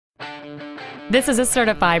This is a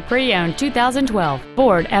certified pre-owned 2012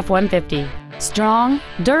 Ford F-150. Strong,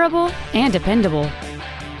 durable, and dependable.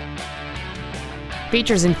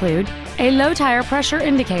 Features include a low tire pressure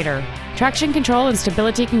indicator, traction control and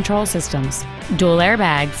stability control systems, dual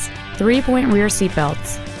airbags, 3-point rear seat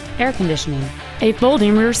belts, air conditioning, a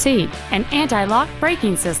folding rear seat, an anti-lock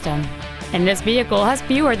braking system, and this vehicle has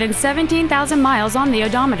fewer than 17,000 miles on the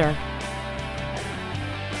odometer.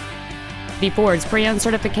 The Ford's pre-owned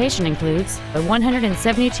certification includes a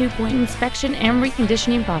 172-point inspection and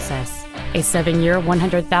reconditioning process, a 7-year,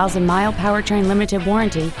 100,000-mile powertrain limited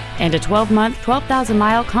warranty, and a 12-month,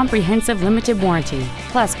 12,000-mile comprehensive limited warranty,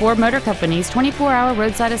 plus Ford Motor Company's 24-hour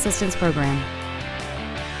roadside assistance program.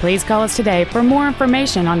 Please call us today for more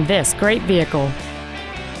information on this great vehicle.